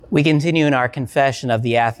We continue in our confession of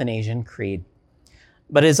the Athanasian Creed.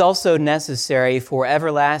 But it is also necessary for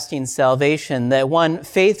everlasting salvation that one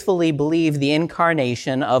faithfully believe the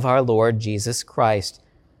incarnation of our Lord Jesus Christ.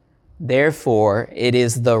 Therefore, it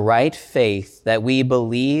is the right faith that we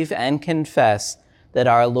believe and confess that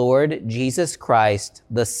our Lord Jesus Christ,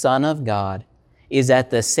 the Son of God, is at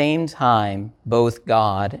the same time both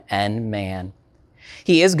God and man.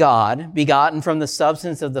 He is God, begotten from the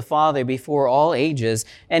substance of the Father before all ages,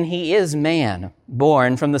 and he is man,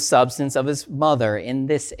 born from the substance of his mother in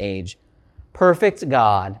this age. Perfect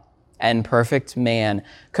God and perfect man,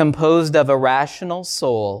 composed of a rational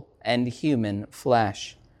soul and human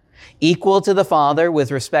flesh. Equal to the Father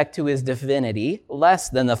with respect to his divinity, less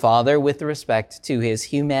than the Father with respect to his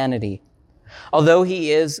humanity. Although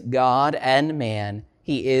he is God and man,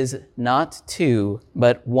 he is not two,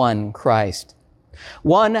 but one Christ.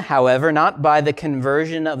 One, however, not by the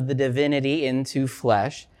conversion of the divinity into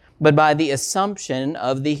flesh, but by the assumption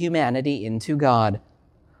of the humanity into God.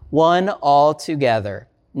 One altogether,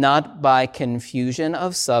 not by confusion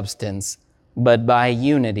of substance, but by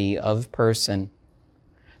unity of person.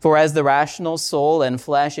 For as the rational soul and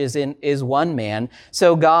flesh is one man,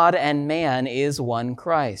 so God and man is one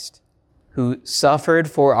Christ, who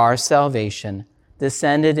suffered for our salvation,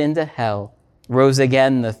 descended into hell, rose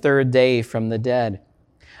again the third day from the dead,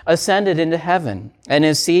 ascended into heaven, and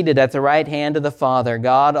is seated at the right hand of the Father,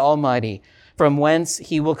 God Almighty, from whence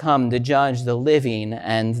he will come to judge the living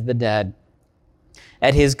and the dead.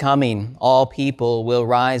 At his coming, all people will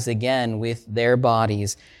rise again with their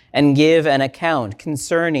bodies and give an account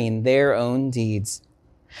concerning their own deeds.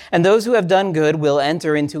 And those who have done good will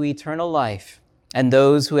enter into eternal life, and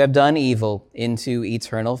those who have done evil into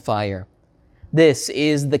eternal fire. This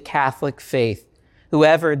is the Catholic faith.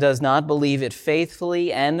 Whoever does not believe it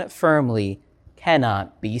faithfully and firmly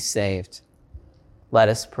cannot be saved. Let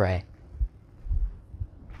us pray.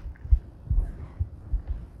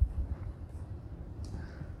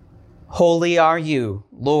 Holy are you,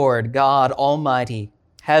 Lord God Almighty.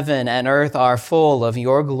 Heaven and earth are full of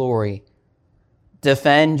your glory.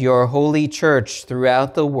 Defend your holy church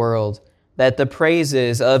throughout the world, that the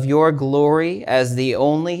praises of your glory as the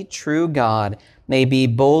only true God may be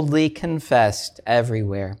boldly confessed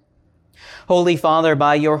everywhere. Holy Father,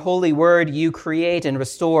 by your holy word, you create and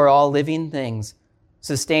restore all living things.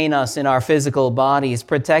 Sustain us in our physical bodies,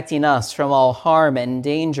 protecting us from all harm and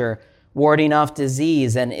danger, warding off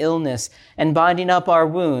disease and illness, and binding up our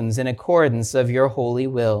wounds in accordance of your holy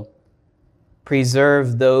will.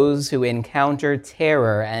 Preserve those who encounter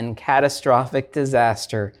terror and catastrophic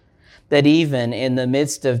disaster, that even in the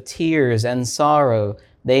midst of tears and sorrow,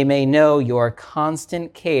 they may know your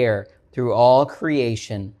constant care through all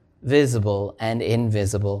creation, visible and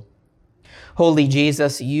invisible. Holy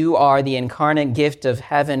Jesus, you are the incarnate gift of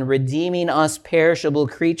heaven, redeeming us perishable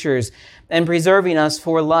creatures and preserving us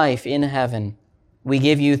for life in heaven. We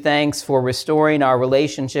give you thanks for restoring our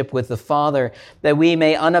relationship with the Father, that we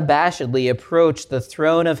may unabashedly approach the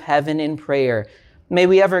throne of heaven in prayer. May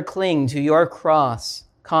we ever cling to your cross,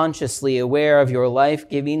 consciously aware of your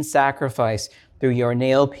life-giving sacrifice through your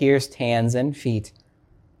nail-pierced hands and feet.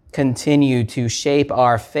 Continue to shape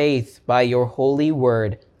our faith by your holy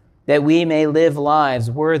word, that we may live lives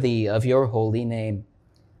worthy of your holy name.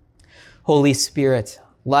 Holy Spirit,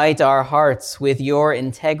 light our hearts with your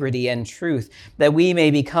integrity and truth, that we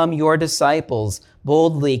may become your disciples,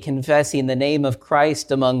 boldly confessing the name of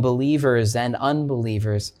Christ among believers and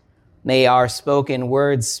unbelievers. May our spoken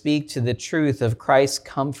words speak to the truth of Christ's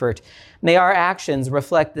comfort. May our actions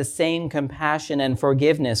reflect the same compassion and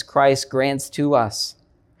forgiveness Christ grants to us.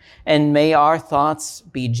 And may our thoughts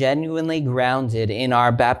be genuinely grounded in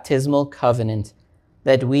our baptismal covenant,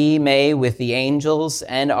 that we may, with the angels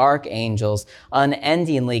and archangels,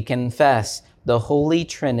 unendingly confess the Holy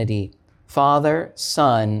Trinity, Father,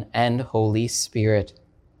 Son, and Holy Spirit.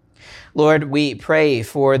 Lord, we pray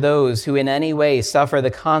for those who in any way suffer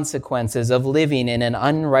the consequences of living in an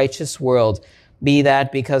unrighteous world, be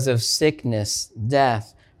that because of sickness,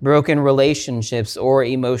 death, broken relationships, or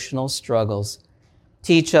emotional struggles.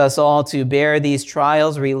 Teach us all to bear these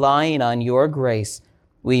trials, relying on your grace.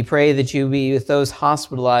 We pray that you be with those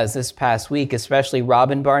hospitalized this past week, especially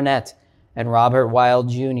Robin Barnett and Robert Wild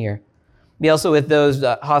Jr. Be also with those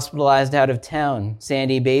hospitalized out of town: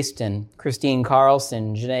 Sandy Baston, Christine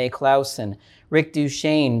Carlson, Janae Clausen, Rick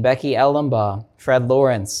Duchesne, Becky Ellenbaugh, Fred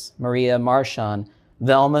Lawrence, Maria Marchand,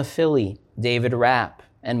 Velma Philly, David Rapp,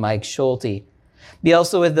 and Mike Schulte. Be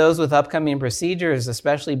also with those with upcoming procedures,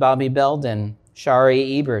 especially Bobby Belden,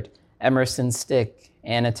 Shari Ebert, Emerson Stick,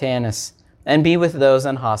 Anna Tanis. And be with those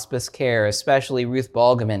on hospice care, especially Ruth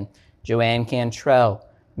Balgaman, Joanne Cantrell,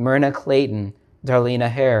 Myrna Clayton, Darlena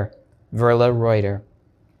Hare, Verla Reuter.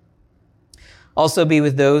 Also be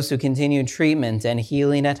with those who continue treatment and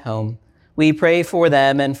healing at home. We pray for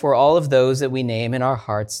them and for all of those that we name in our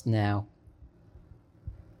hearts now.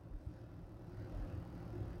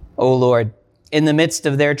 O Lord, in the midst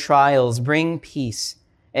of their trials, bring peace,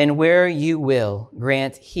 and where you will,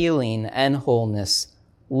 grant healing and wholeness.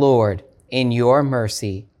 Lord, in your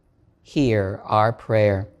mercy, hear our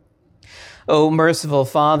prayer. O merciful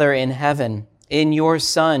Father in heaven, in your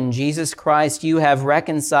Son, Jesus Christ, you have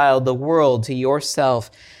reconciled the world to yourself,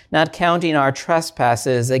 not counting our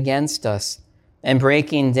trespasses against us, and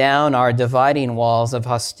breaking down our dividing walls of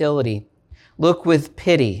hostility. Look with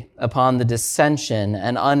pity upon the dissension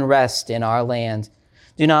and unrest in our land.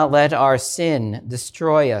 Do not let our sin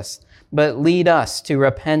destroy us, but lead us to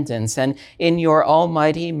repentance, and in your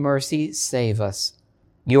almighty mercy save us.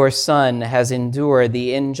 Your Son has endured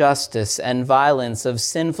the injustice and violence of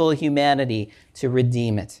sinful humanity to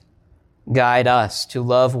redeem it. Guide us to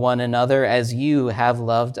love one another as you have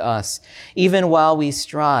loved us, even while we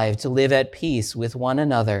strive to live at peace with one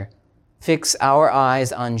another. Fix our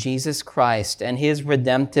eyes on Jesus Christ and his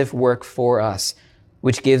redemptive work for us,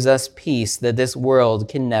 which gives us peace that this world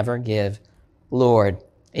can never give. Lord,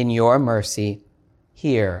 in your mercy,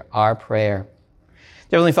 hear our prayer.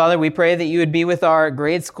 Dear Heavenly Father, we pray that you would be with our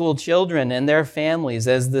grade school children and their families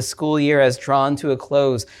as the school year has drawn to a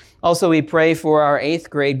close. Also, we pray for our 8th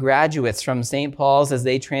grade graduates from St. Paul's as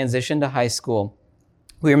they transition to high school.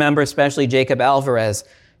 We remember especially Jacob Alvarez,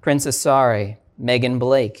 Princess Sari, Megan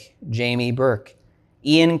Blake, Jamie Burke,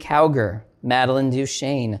 Ian Cowger, Madeline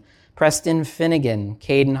Duchesne, Preston Finnegan,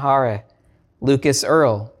 Caden Hara, Lucas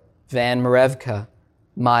Earl, Van Marevka,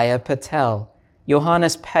 Maya Patel,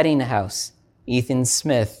 Johannes Pettinghouse, Ethan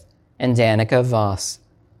Smith, and Danica Voss.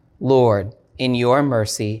 Lord, in your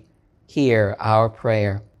mercy, hear our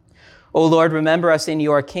prayer. O Lord, remember us in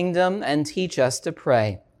your kingdom and teach us to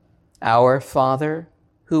pray. Our Father,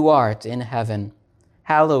 who art in heaven,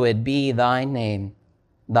 hallowed be thy name.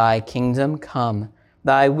 Thy kingdom come,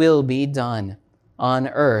 thy will be done, on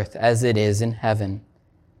earth as it is in heaven.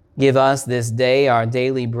 Give us this day our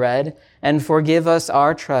daily bread, and forgive us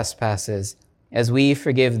our trespasses, as we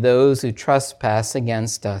forgive those who trespass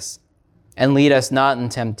against us. And lead us not in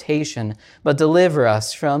temptation, but deliver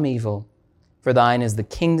us from evil. For thine is the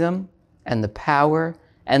kingdom, and the power,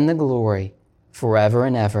 and the glory, forever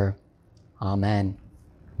and ever. Amen.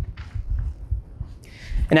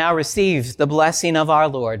 And now receive the blessing of our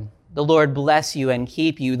Lord. The Lord bless you and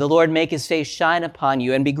keep you. The Lord make his face shine upon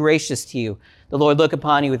you and be gracious to you. The Lord look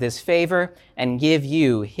upon you with his favor and give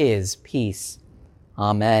you his peace.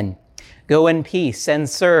 Amen. Go in peace and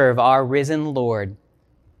serve our risen Lord.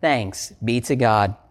 Thanks be to God.